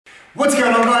What's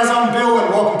going on, guys? I'm Bill and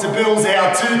welcome to Bill's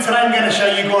How To. Today I'm going to show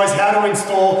you guys how to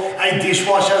install a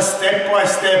dishwasher step by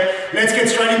step. Let's get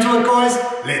straight into it, guys.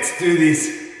 Let's do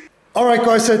this. Alright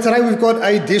guys, so today we've got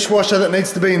a dishwasher that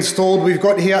needs to be installed. We've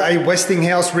got here a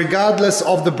Westinghouse. Regardless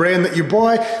of the brand that you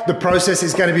buy, the process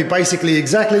is going to be basically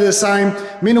exactly the same.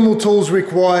 Minimal tools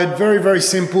required, very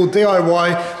simple,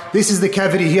 DIY. This is the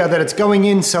cavity here that it's going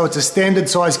in, so it's a standard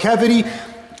size cavity.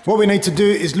 What we need to do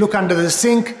is look under the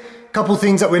sink. Couple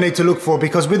things that we need to look for,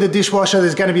 because with the dishwasher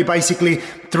there's going to be basically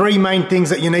three main things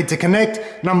that you need to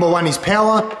connect. Number one is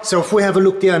power. So if we have a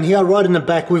look down here, right in the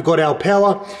back we've got our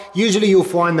power. Usually you'll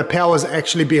find the power's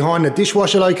actually behind the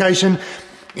dishwasher location.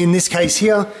 In this case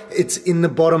here, it's in the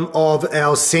bottom of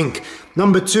our sink.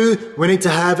 Number two, we need to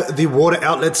have the water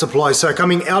outlet supply. So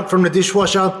coming out from the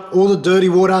dishwasher, all the dirty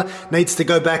water needs to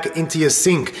go back into your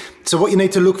sink. So what you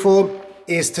need to look for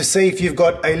is to see if you've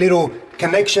got a little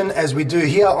connection, as we do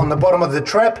here on the bottom of the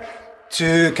trap,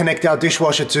 to connect our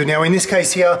dishwasher to. Now in this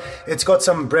case here, it's got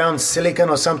some brown silicone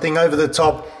or something over the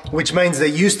top, which means there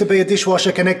used to be a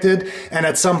dishwasher connected, and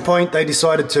at some point they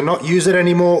decided to not use it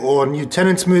anymore, or new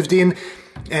tenants moved in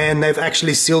and they've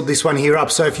actually sealed this one here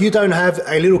up. So if you don't have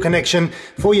a little connection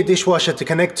for your dishwasher to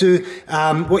connect to,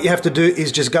 what you have to do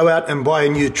is just go out and buy a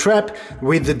new trap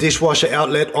with the dishwasher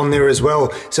outlet on there as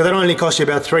well. So that only costs you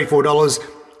about $3-4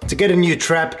 to get a new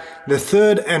trap. The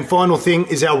third and final thing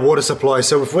is our water supply.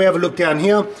 So if we have a look down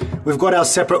here, we've got our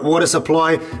separate water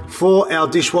supply for our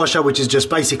dishwasher, which is just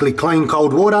basically clean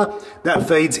cold water that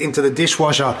feeds into the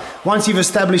dishwasher. Once you've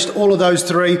established all of those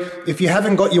three, if you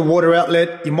haven't got your water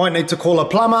outlet, you might need to call a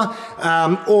plumber,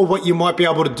 or what you might be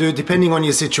able to do, depending on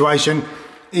your situation,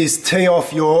 is tee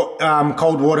off your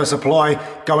cold water supply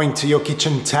going to your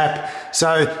kitchen tap.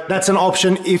 So that's an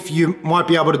option if you might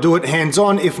be able to do it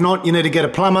hands-on. If not, you need to get a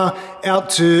plumber out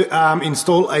to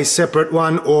install a separate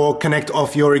one or connect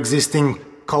off your existing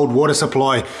cold water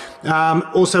supply.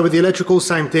 Also with the electrical,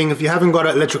 same thing. If you haven't got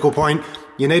an electrical point,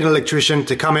 you need an electrician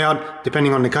to come out,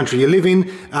 depending on the country you live in,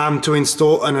 to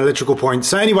install an electrical point.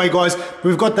 So anyway guys,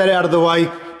 we've got that out of the way.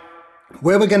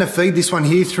 Where we're going to feed this one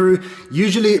here through,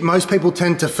 usually most people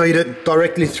tend to feed it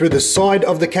directly through the side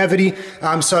of the cavity.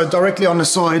 So directly on the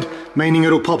side, meaning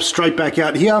it'll pop straight back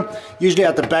out here. Usually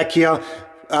at the back here,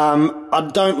 I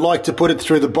don't like to put it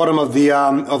through the bottom of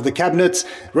the cabinets.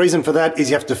 Reason for that is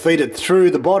you have to feed it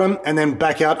through the bottom and then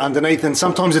back out underneath, and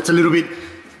sometimes it's a little bit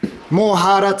more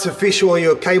harder to fish all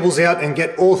your cables out and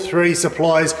get all three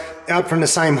supplies out from the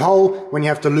same hole when you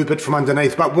have to loop it from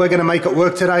underneath. But we're going to make it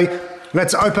work today.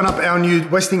 Let's open up our new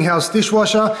Westinghouse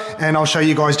dishwasher and I'll show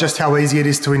you guys just how easy it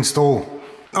is to install.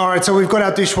 Alright, so we've got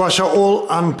our dishwasher all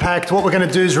unpacked. What we're going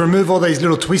to do is remove all these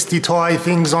little twisty tie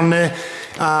things on there.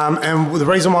 And the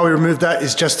reason why we removed that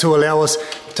is just to allow us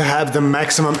to have the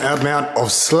maximum amount of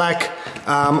slack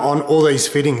on all these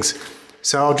fittings.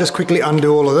 So I'll just quickly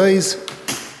undo all of these.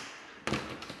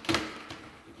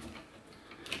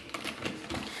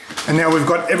 And now we've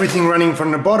got everything running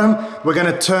from the bottom. We're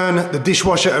going to turn the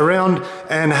dishwasher around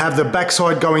and have the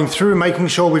backside going through, making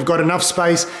sure we've got enough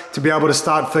space to be able to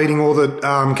start feeding all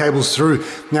the cables through.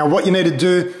 Now what you need to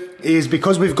do is,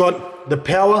 because we've got the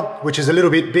power, which is a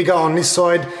little bit bigger on this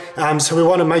side, so we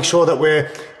want to make sure that we're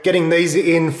getting these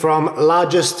in from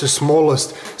largest to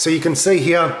smallest. So you can see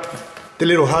here the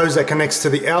little hose that connects to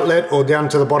the outlet or down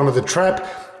to the bottom of the trap.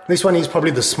 This one is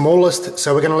probably the smallest,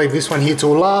 so we're going to leave this one here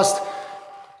till last.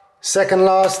 Second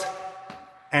last,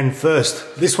 and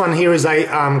first. This one here is a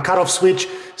cut-off switch,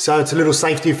 so it's a little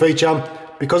safety feature.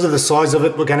 Because of the size of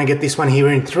it, we're going to get this one here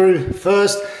in through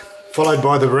first, followed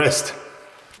by the rest.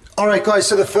 Alright guys,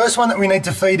 so the first one that we need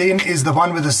to feed in is the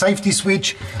one with the safety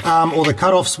switch, or the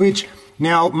cut-off switch.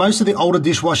 Now, most of the older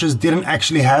dishwashers didn't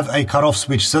actually have a cut-off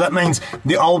switch, so that means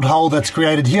the old hole that's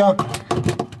created here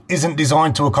isn't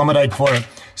designed to accommodate for it.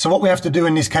 So what we have to do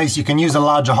in this case, you can use a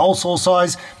larger hole saw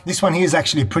size. This one here is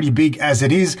actually pretty big as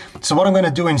it is. So what I'm going to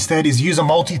do instead is use a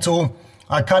multi-tool.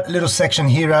 I cut a little section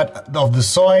here out of the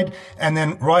side, and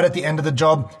then right at the end of the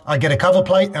job, I get a cover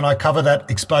plate and I cover that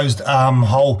exposed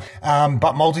hole.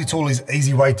 But multi-tool is an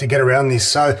easy way to get around this.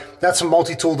 So that's a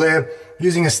multi-tool there,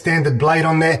 using a standard blade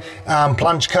on there,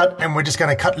 plunge cut, and we're just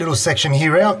going to cut a little section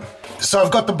here out. So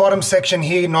I've got the bottom section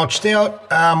here notched out.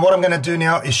 What I'm going to do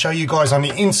now is show you guys on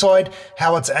the inside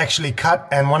how it's actually cut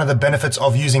and one of the benefits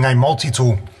of using a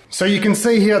multi-tool. So you can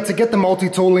see here, to get the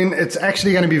multi-tool in, it's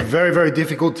actually going to be very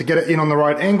difficult to get it in on the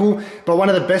right angle. But one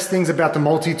of the best things about the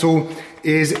multi-tool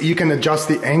is you can adjust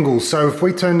the angle. So if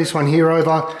we turn this one here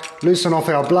over, loosen off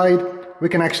our blade, we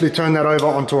can actually turn that over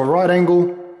onto a right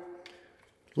angle,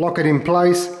 lock it in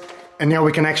place, and now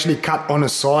we can actually cut on a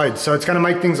side. So it's going to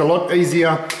make things a lot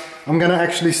easier I'm going to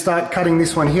actually start cutting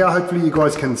this one here. Hopefully you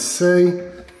guys can see.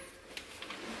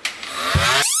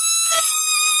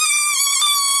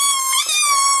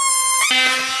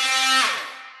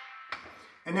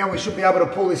 And now we should be able to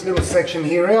pull this little section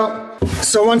here out.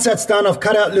 So once that's done, I've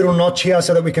cut out a little notch here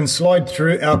so that we can slide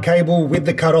through our cable with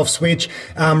the cutoff switch.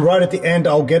 Right at the end,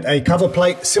 I'll get a cover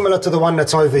plate similar to the one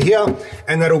that's over here,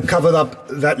 and that'll cover up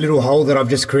that little hole that I've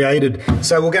just created.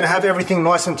 So we're going to have everything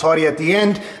nice and tidy at the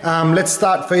end. Let's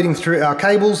start feeding through our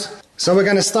cables. So we're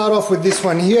going to start off with this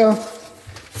one here.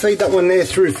 Feed that one there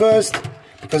through first,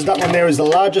 because that one there is the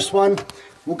largest one.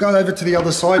 We'll go over to the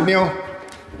other side now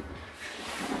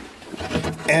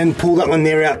and pull that one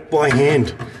there out by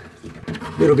hand.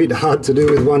 A little bit hard to do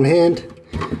with one hand,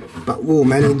 but we'll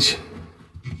manage.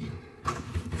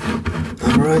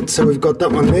 Alright, so we've got that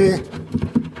one there.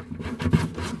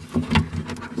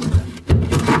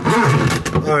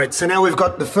 Alright, so now we've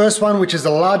got the first one, which is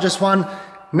the largest one.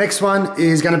 Next one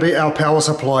is going to be our power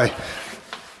supply.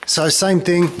 So same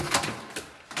thing.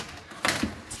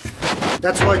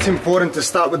 That's why it's important to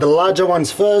start with the larger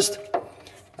ones first.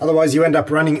 Otherwise you end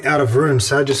up running out of room.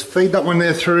 So just feed that one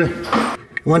there through.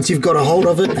 Once you've got a hold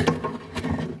of it,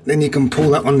 then you can pull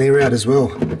that one there out as well.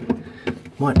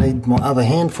 Might need my other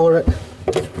hand for it.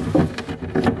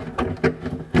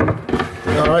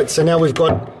 Alright, so now we've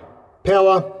got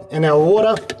power and our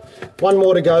water. One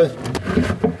more to go.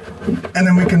 And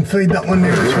then we can feed that one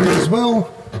there through as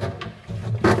well.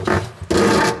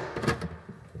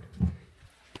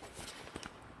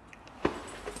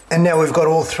 And now we've got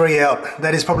all three out.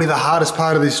 That is probably the hardest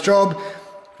part of this job.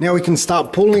 Now we can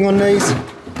start pulling on these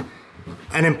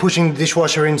and then pushing the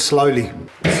dishwasher in slowly.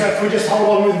 So if we just hold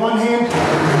on with one hand,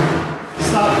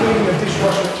 start feeding the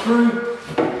dishwasher through.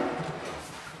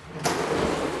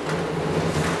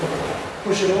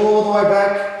 Push it all the way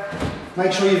back.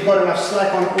 Make sure you've got enough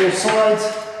slack on all sides.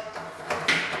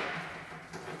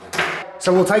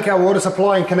 So we'll take our water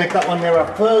supply and connect that one there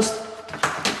up first.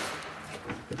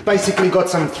 Basically got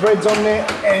some threads on there,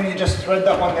 and you just thread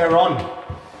that one there on.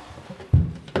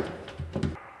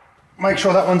 Make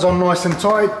sure that one's on nice and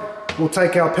tight. We'll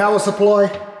take our power supply,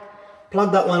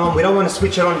 plug that one on. We don't want to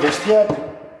switch it on just yet,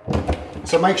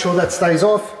 so make sure that stays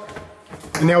off.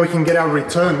 And now we can get our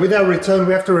return. With our return,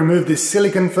 we have to remove this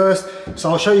silicone first, so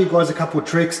I'll show you guys a couple of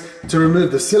tricks to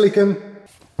remove the silicone.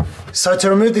 So to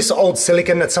remove this old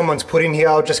silicone that someone's put in here,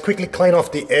 I'll just quickly clean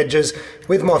off the edges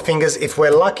with my fingers. If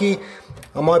we're lucky,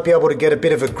 I might be able to get a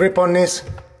bit of a grip on this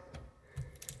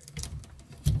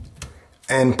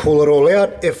and pull it all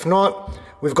out. If not,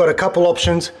 we've got a couple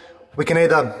options. We can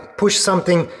either push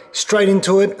something straight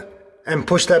into it and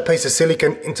push that piece of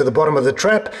silicone into the bottom of the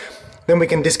trap, then we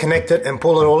can disconnect it and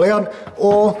pull it all out,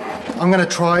 or I'm going to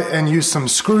try and use some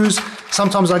screws.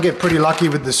 Sometimes I get pretty lucky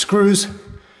with the screws.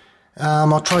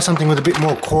 I'll try something with a bit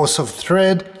more coarse of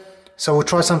thread. So we'll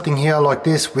try something here like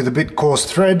this with a bit coarse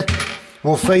thread.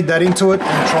 We'll feed that into it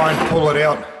and try and pull it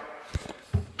out.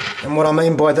 And what I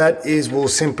mean by that is we'll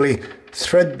simply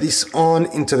thread this on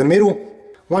into the middle.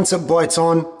 Once it bites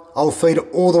on, I'll feed it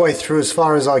all the way through as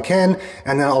far as I can,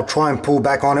 and then I'll try and pull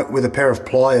back on it with a pair of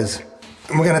pliers.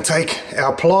 And we're going to take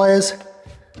our pliers,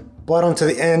 bite onto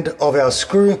the end of our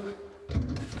screw,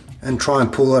 and try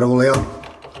and pull that all out.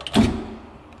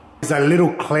 There's a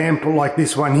little clamp like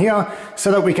this one here,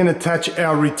 so that we can attach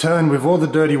our return with all the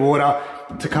dirty water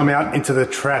to come out into the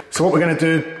trap. So what we're going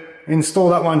to do, install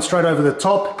that one straight over the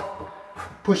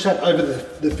top, push that over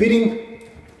the fitting,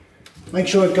 make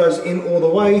sure it goes in all the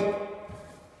way,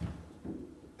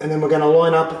 and then we're going to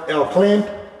line up our clamp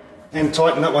and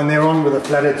tighten that one there on with a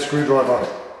flathead screwdriver.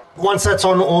 Once that's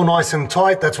on all nice and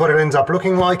tight, that's what it ends up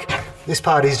looking like. This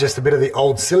part is just a bit of the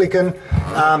old silicone.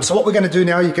 So what we're going to do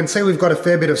now, you can see we've got a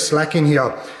fair bit of slack in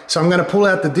here. So I'm going to pull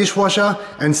out the dishwasher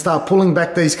and start pulling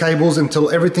back these cables until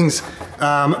everything's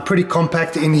pretty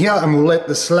compact in here, and we'll let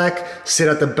the slack sit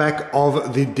at the back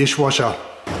of the dishwasher.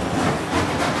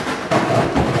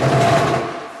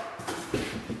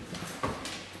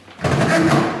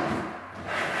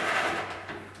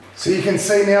 So you can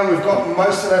see now we've got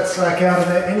most of that slack out of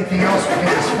there. Anything else we can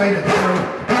just feed it through.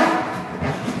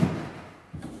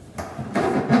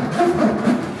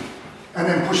 And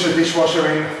then push the dishwasher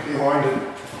in behind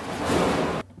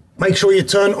it. Make sure you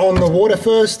turn on the water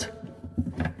first.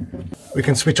 We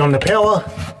can switch on the power.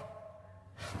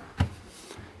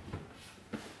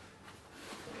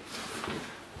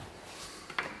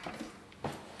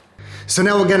 So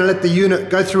now we're going to let the unit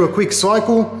go through a quick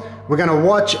cycle. We're going to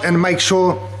watch and make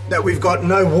sure that we've got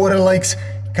no water leaks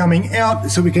coming out,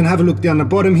 so we can have a look down the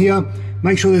bottom here,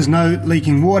 make sure there's no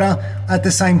leaking water. At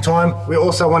the same time, we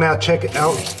also want to check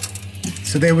our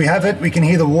So there we have it. We can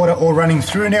hear the water all running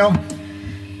through now.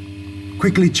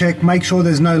 Quickly check, make sure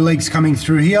there's no leaks coming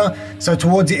through here. So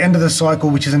towards the end of the cycle,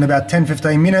 which is in about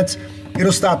 10-15 minutes,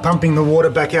 it'll start pumping the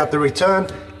water back out the return,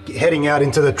 heading out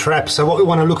into the trap. So what we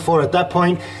want to look for at that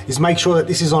point is make sure that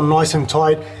this is on nice and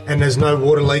tight and there's no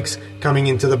water leaks coming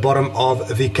into the bottom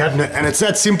of the cabinet. And it's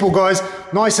that simple, guys.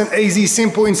 Nice and easy,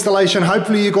 simple installation.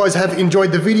 Hopefully you guys have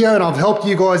enjoyed the video and I've helped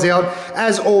you guys out.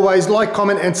 As always, like,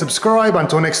 comment and subscribe.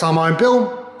 Until next time, I'm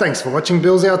Bill. Thanks for watching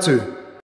Billshowto.